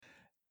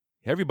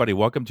Hey, everybody,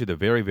 welcome to the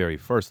very, very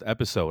first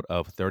episode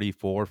of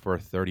 34 for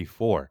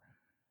 34.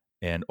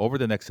 And over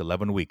the next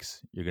 11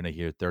 weeks, you're going to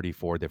hear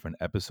 34 different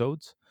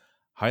episodes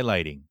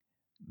highlighting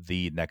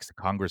the next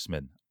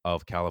congressman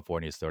of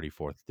California's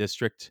 34th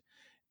district,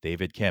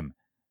 David Kim.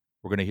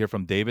 We're going to hear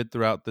from David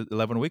throughout the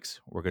 11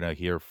 weeks. We're going to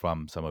hear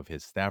from some of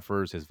his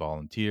staffers, his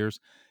volunteers,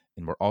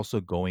 and we're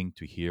also going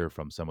to hear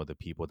from some of the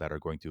people that are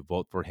going to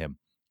vote for him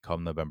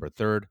come November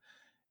 3rd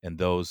and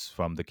those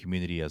from the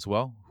community as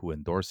well who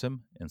endorse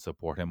him and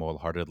support him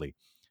wholeheartedly.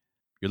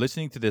 You're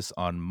listening to this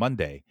on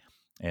Monday,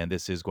 and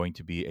this is going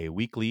to be a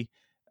weekly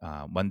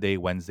Monday,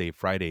 Wednesday,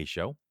 Friday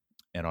show.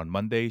 And on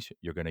Mondays,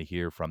 you're going to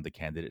hear from the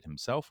candidate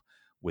himself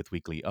with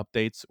weekly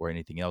updates or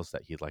anything else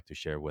that he'd like to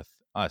share with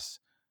us.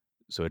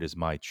 So it is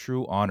my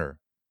true honor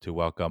to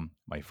welcome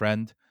my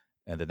friend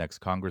and the next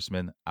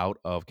congressman out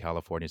of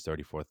California's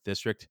 34th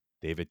district,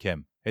 David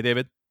Kim. Hey,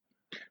 David.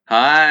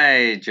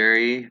 Hi,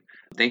 Jerry.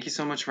 Thank you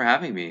so much for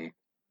having me.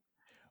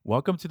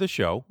 Welcome to the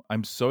show.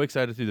 I'm so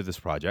excited to do this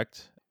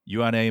project.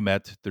 You and I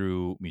met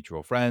through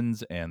mutual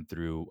friends and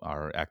through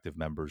our active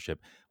membership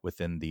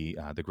within the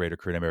greater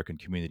Korean American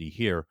community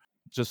here.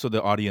 Just so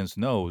the audience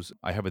knows,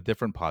 I have a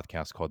different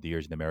podcast called The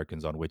Asian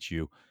Americans, on which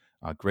you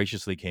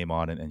graciously came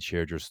on and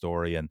shared your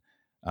story. And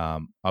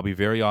I'll be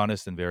very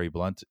honest and very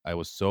blunt. I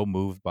was so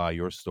moved by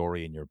your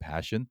story and your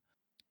passion.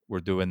 We're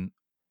doing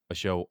a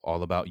show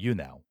all about you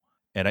now,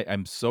 and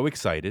I'm so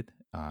excited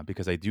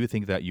because I do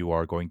think that you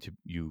are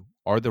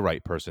the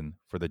right person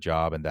for the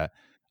job, and that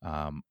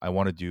I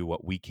want to do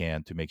what we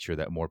can to make sure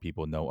that more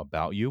people know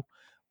about you,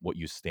 what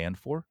you stand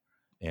for,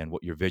 and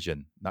what your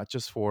vision, not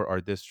just for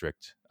our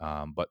district,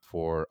 but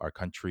for our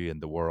country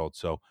and the world.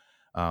 So,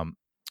 um,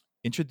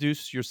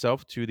 introduce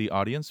yourself to the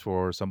audience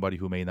for somebody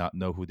who may not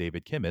know who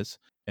David Kim is,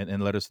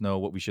 and let us know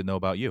what we should know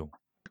about you.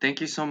 Thank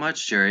you so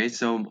much, Jerry.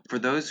 So, for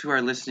those who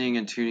are listening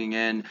and tuning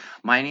in,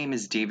 my name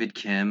is David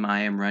Kim.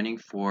 I am running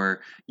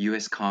for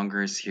U.S.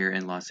 Congress here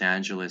in Los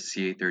Angeles,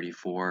 CA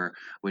 34,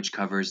 which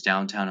covers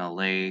downtown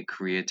LA,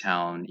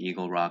 Koreatown,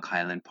 Eagle Rock,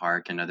 Highland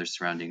Park, and other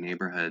surrounding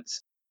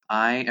neighborhoods.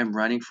 I am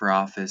running for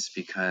office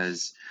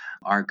because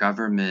our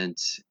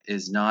government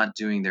is not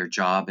doing their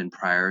job in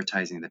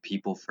prioritizing the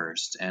people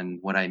first. And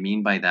what I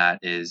mean by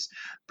that is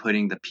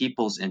putting the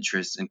people's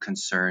interests and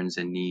concerns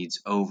and needs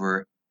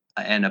over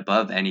and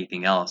above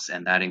anything else.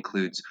 And that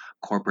includes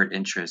corporate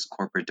interests,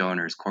 corporate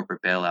donors,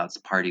 corporate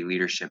bailouts, party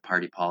leadership,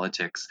 party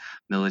politics,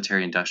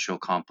 military industrial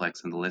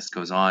complex, and the list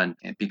goes on.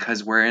 And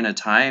because we're in a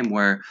time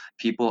where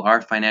people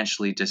are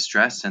financially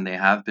distressed and they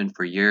have been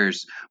for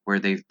years, where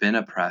they've been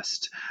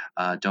oppressed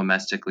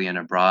domestically and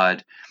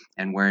abroad,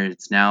 and where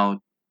it's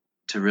now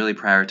to really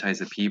prioritize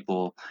the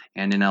people.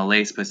 And in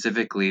LA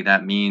specifically,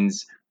 that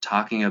means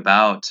talking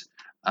about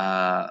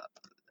uh,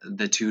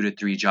 the 2 to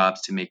 3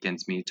 jobs to make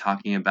ends meet,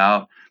 talking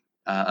about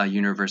a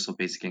universal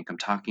basic income,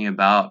 talking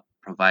about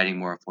providing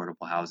more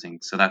affordable housing.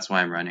 So that's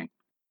why I'm running.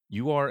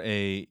 You are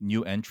a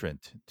new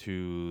entrant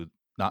to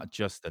not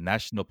just the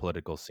national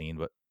political scene,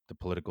 but the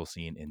political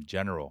scene in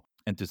general.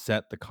 And to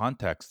set the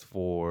context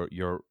for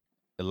your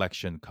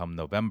election come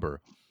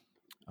November,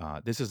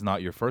 this is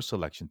not your first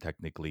election,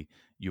 technically.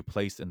 You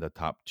placed in the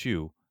top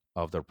two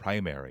of the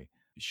primary.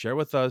 Share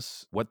with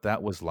us what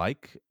that was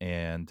like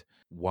and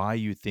why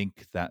you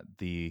think that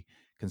the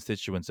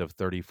constituents of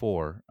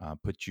 34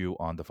 put you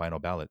on the final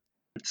ballot.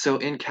 So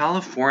in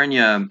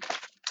California,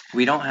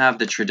 we don't have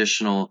the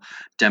traditional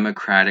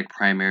Democratic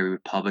primary,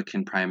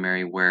 Republican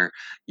primary, where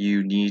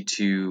you need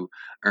to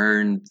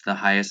earn the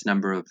highest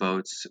number of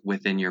votes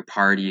within your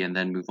party and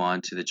then move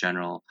on to the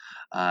general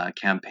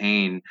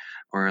campaign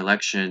or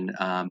election.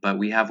 But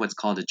we have what's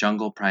called a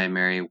jungle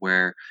primary,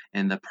 where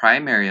in the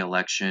primary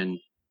election,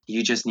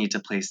 you just need to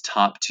place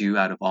top two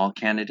out of all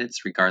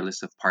candidates,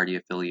 regardless of party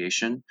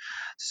affiliation.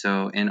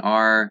 So in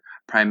our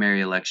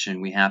primary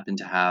election, we happen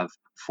to have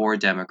 4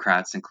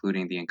 Democrats,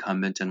 including the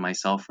incumbent and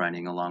myself,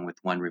 running along with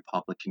 1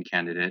 Republican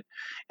candidate.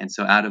 And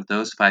so, out of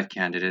those 5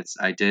 candidates,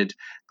 I did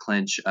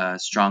clinch a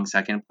strong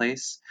second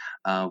place.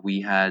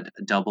 We had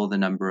double the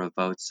number of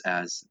votes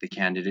as the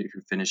candidate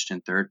who finished in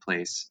third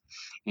place.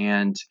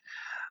 And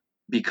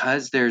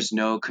because there's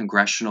no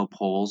congressional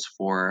polls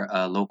for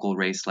a local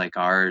race like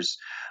ours,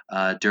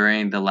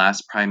 during the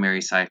last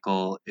primary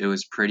cycle, it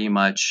was pretty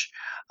much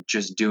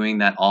just doing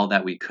that all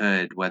that we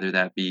could, whether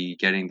that be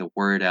getting the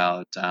word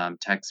out,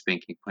 text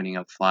banking, putting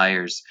up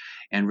flyers,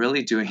 and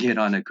really doing it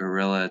on a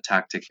guerrilla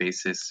tactic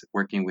basis,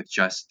 working with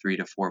just 3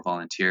 to 4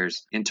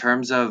 volunteers. In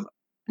terms of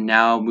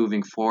now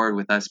moving forward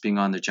with us being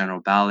on the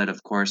general ballot,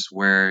 of course,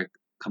 we're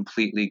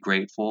completely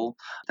grateful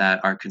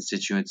that our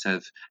constituents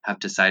have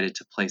decided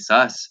to place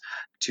us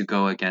to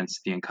go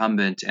against the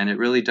incumbent, and it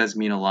really does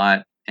mean a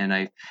lot. And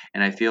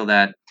I feel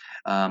that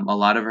a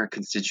lot of our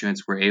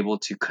constituents were able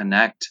to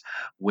connect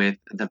with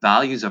the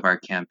values of our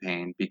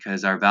campaign,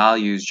 because our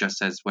values,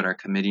 just as what our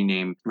committee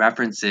name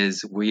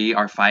references, we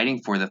are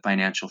fighting for the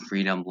financial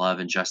freedom, love,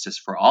 and justice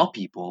for all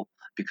people,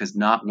 because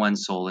not one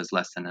soul is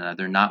less than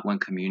another, not one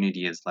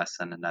community is less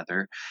than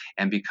another.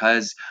 And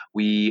because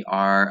we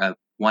are a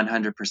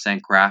 100%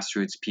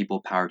 grassroots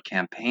people powered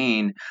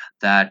campaign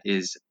that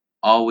is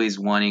always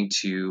wanting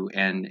to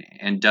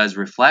and does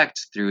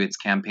reflect through its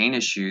campaign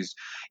issues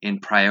in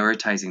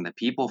prioritizing the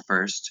people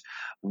first.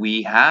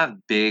 We have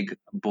big,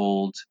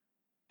 bold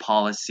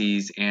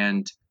policies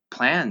and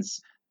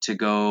plans to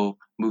go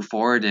move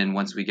forward in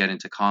once we get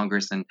into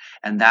Congress, and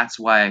that's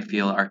why I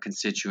feel our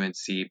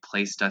constituency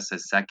placed us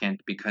as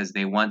second, because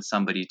they want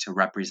somebody to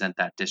represent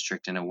that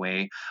district in a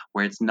way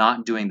where it's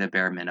not doing the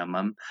bare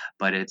minimum,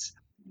 but it's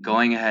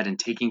going ahead and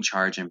taking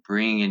charge and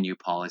bringing in new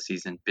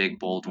policies and big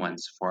bold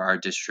ones for our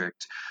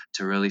district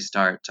to really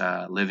start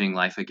living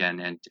life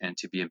again and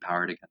to be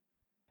empowered again.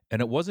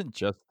 And it wasn't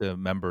just the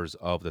members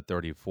of the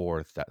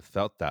 34th that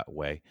felt that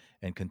way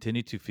and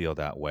continue to feel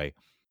that way.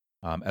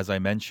 As I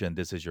mentioned,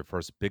 this is your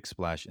first big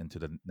splash into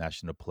the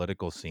national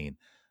political scene,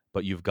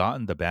 but you've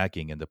gotten the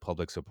backing and the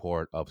public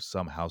support of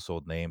some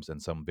household names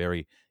and some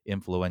very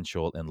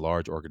influential and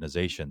large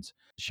organizations.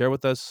 Share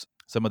with us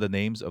some of the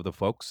names of the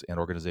folks and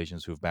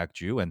organizations who've backed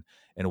you and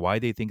why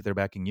they think they're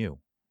backing you.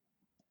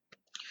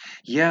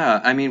 Yeah,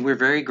 I mean, we're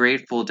very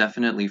grateful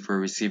definitely for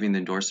receiving the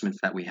endorsements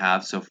that we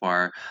have so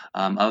far.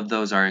 Of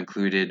those are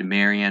included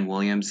Marianne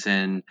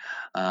Williamson,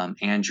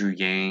 Andrew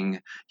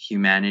Yang,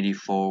 Humanity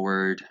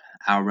Forward,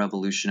 Our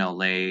Revolution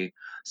LA,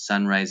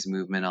 Sunrise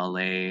Movement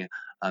LA,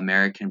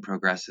 American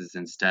Progressives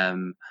in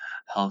STEM,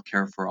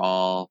 Healthcare for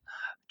All,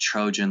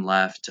 Trojan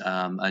Left,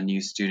 a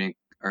new student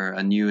or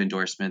a new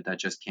endorsement that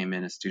just came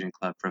in, a student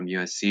club from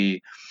USC,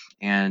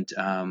 and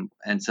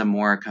some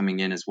more are coming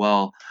in as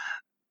well.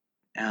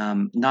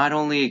 Not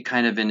only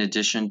kind of in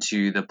addition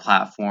to the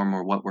platform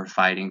or what we're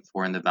fighting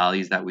for and the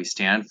values that we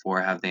stand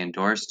for have they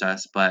endorsed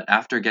us, but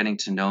after getting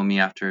to know me,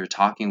 after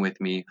talking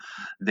with me,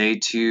 they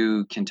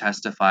too can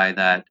testify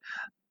that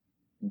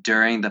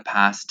during the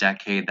past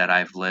decade that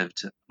I've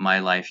lived my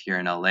life here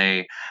in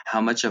LA,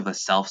 how much of a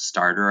self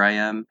starter I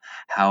am,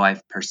 how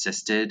I've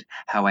persisted,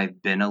 how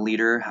I've been a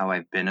leader, how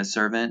I've been a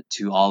servant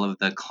to all of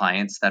the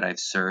clients that I've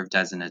served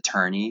as an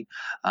attorney,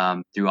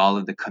 through all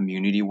of the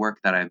community work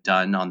that I've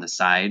done on the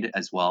side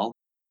as well.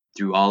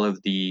 Through all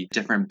of the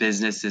different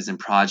businesses and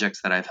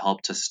projects that I've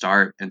helped to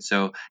start. And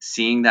so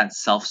seeing that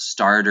self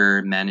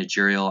starter,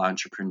 managerial,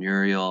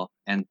 entrepreneurial,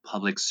 and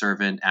public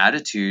servant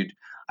attitude,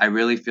 I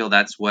really feel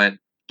that's what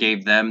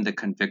gave them the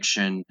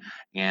conviction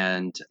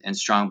and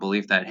strong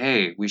belief that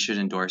hey, we should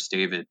endorse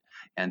David,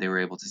 and they were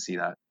able to see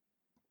that.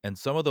 And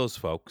some of those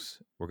folks,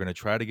 we're going to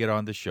try to get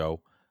on the show.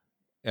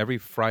 Every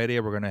Friday,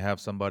 we're going to have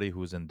somebody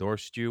who's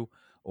endorsed you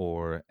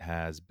or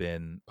has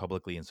been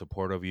publicly in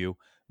support of you,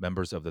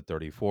 members of the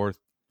 34th.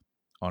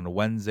 On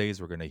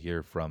Wednesdays, we're going to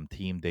hear from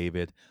Team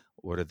David,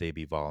 whether they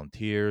be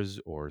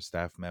volunteers or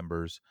staff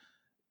members.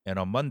 And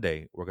on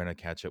Monday, we're going to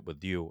catch up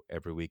with you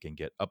every week and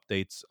get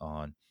updates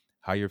on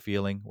how you're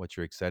feeling, what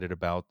you're excited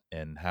about,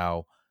 and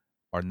how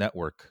our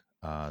network,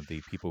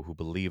 the people who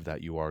believe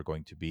that you are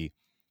going to be,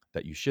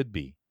 that you should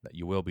be, that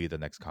you will be the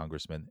next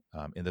congressman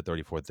in the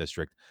 34th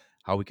district,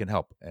 how we can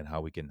help and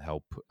how we can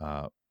help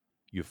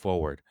you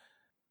forward.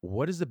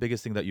 What is the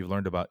biggest thing that you've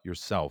learned about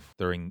yourself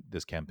during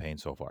this campaign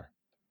so far?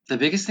 The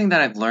biggest thing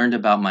that I've learned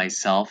about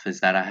myself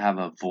is that I have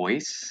a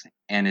voice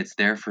and it's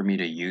there for me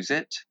to use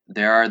it.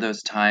 There are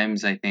those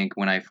times I think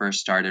when I first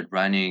started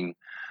running,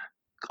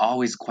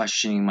 always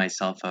questioning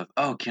myself of,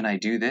 oh, can I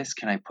do this?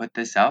 Can I put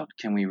this out?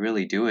 Can we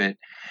really do it?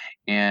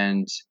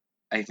 And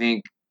I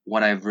think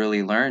what I've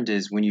really learned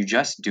is when you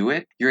just do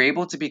it, you're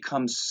able to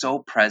become so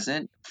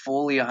present,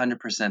 fully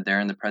 100% there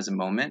in the present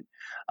moment,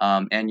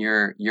 and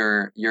your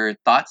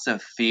thoughts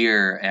of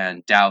fear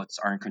and doubts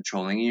aren't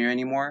controlling you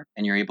anymore,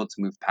 and you're able to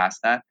move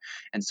past that.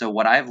 And so,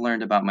 what I've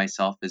learned about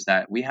myself is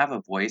that we have a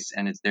voice,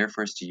 and it's there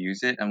for us to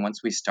use it. And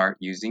once we start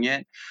using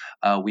it,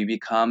 we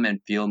become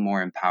and feel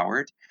more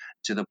empowered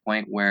to the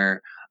point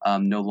where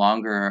no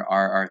longer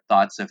are our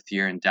thoughts of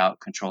fear and doubt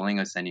controlling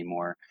us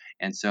anymore.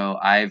 And so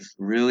I've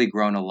really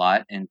grown a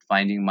lot in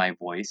finding my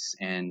voice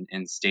and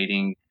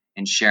stating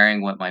and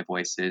sharing what my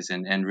voice is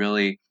and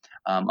really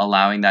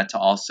allowing that to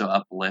also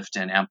uplift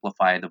and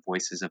amplify the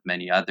voices of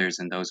many others.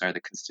 And those are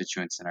the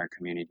constituents in our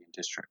community and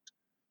district.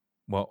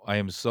 Well, I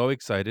am so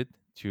excited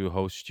to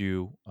host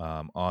you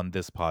on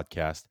this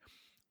podcast.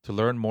 To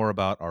learn more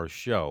about our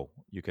show,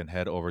 you can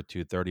head over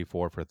to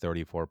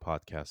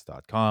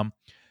 34for34podcast.com.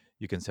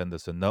 You can send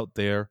us a note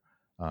there.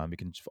 You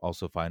can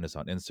also find us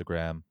on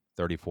Instagram,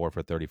 34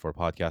 for 34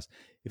 podcast.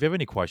 If you have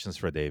any questions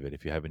for David,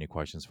 if you have any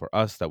questions for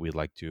us that we'd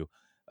like to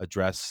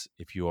address,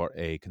 if you are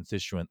a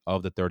constituent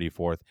of the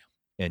 34th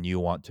and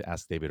you want to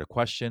ask David a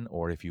question,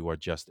 or if you are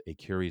just a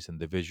curious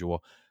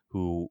individual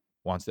who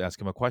wants to ask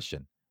him a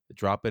question,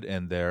 drop it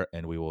in there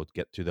and we will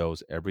get to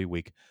those every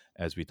week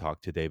as we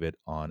talk to David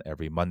on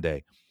every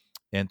Monday.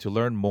 And to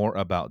learn more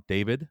about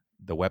David,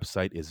 the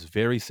website is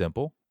very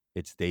simple.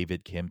 It's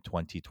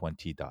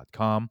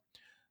davidkim2020.com.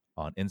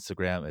 On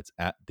Instagram, it's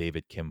at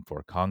David Kim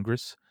for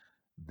Congress.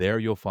 There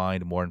you'll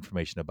find more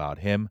information about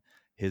him,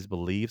 his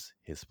beliefs,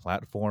 his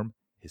platform,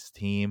 his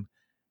team,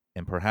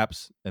 and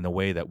perhaps in a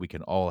way that we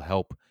can all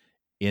help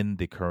in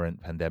the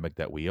current pandemic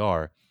that we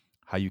are,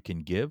 how you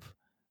can give.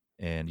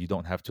 And you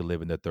don't have to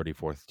live in the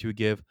 34th to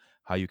give,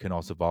 how you can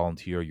also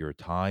volunteer your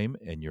time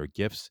and your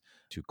gifts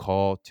to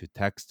call, to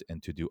text,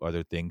 and to do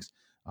other things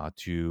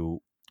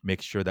to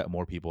make sure that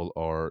more people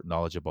are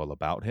knowledgeable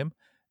about him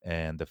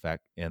and the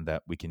fact and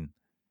that we can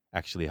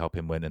actually help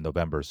him win in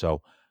November.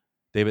 So,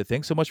 David,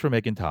 thanks so much for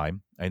making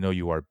time. I know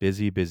you are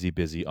busy, busy,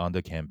 busy on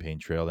the campaign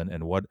trail,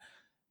 and what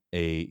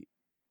a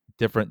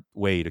different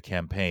way to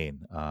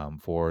campaign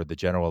for the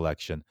general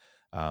election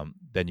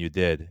than you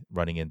did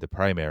running in the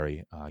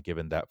primary,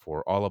 given that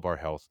for all of our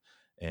health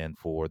and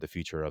for the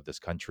future of this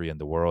country and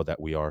the world, that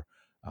we are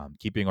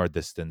keeping our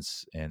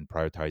distance and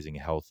prioritizing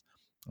health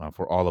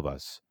for all of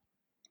us.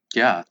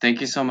 Yeah,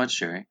 thank you so much,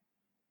 Jerry.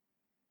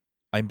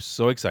 I'm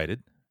so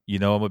excited. You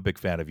know, I'm a big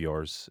fan of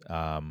yours.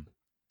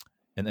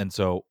 And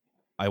so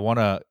I want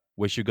to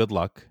wish you good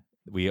luck.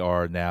 We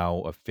are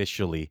now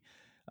officially,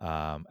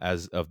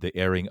 as of the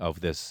airing of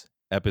this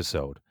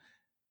episode,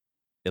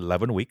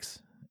 11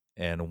 weeks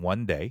and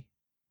 1 day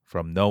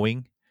from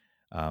knowing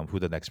who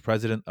the next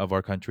president of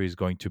our country is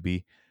going to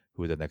be,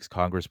 who the next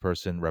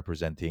congressperson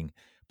representing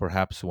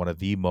perhaps one of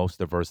the most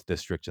diverse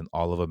districts in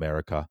all of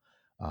America,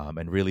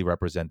 and really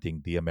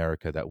representing the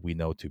America that we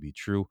know to be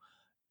true,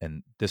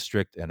 and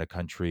district and a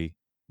country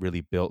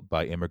really built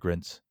by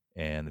immigrants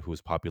and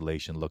whose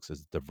population looks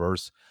as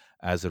diverse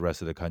as the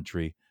rest of the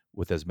country,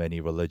 with as many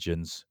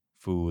religions,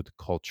 food,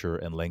 culture,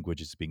 and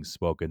languages being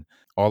spoken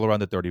all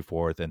around the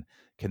 34th, and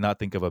cannot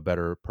think of a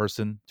better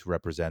person to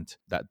represent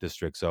that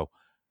district. So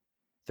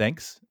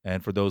thanks.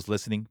 And for those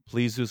listening,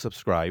 please do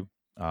subscribe,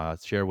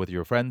 share with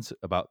your friends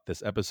about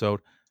this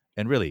episode,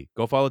 and really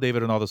go follow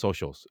David on all the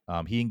socials.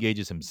 He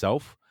engages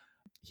himself.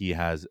 He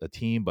has a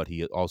team, but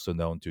he is also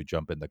known to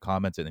jump in the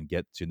comments and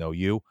get to know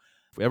you.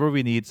 If ever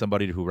we need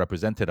somebody who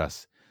represented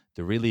us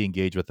to really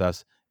engage with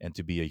us and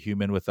to be a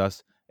human with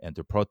us and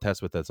to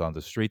protest with us on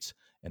the streets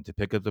and to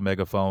pick up the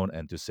megaphone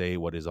and to say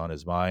what is on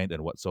his mind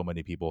and what so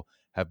many people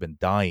have been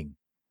dying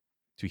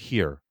to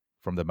hear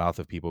from the mouth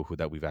of people who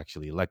that we've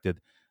actually elected,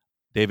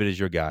 David is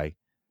your guy.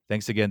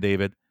 Thanks again,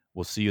 David.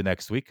 We'll see you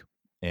next week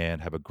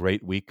and have a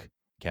great week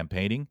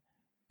campaigning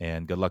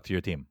and good luck to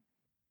your team.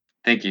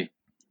 Thank you.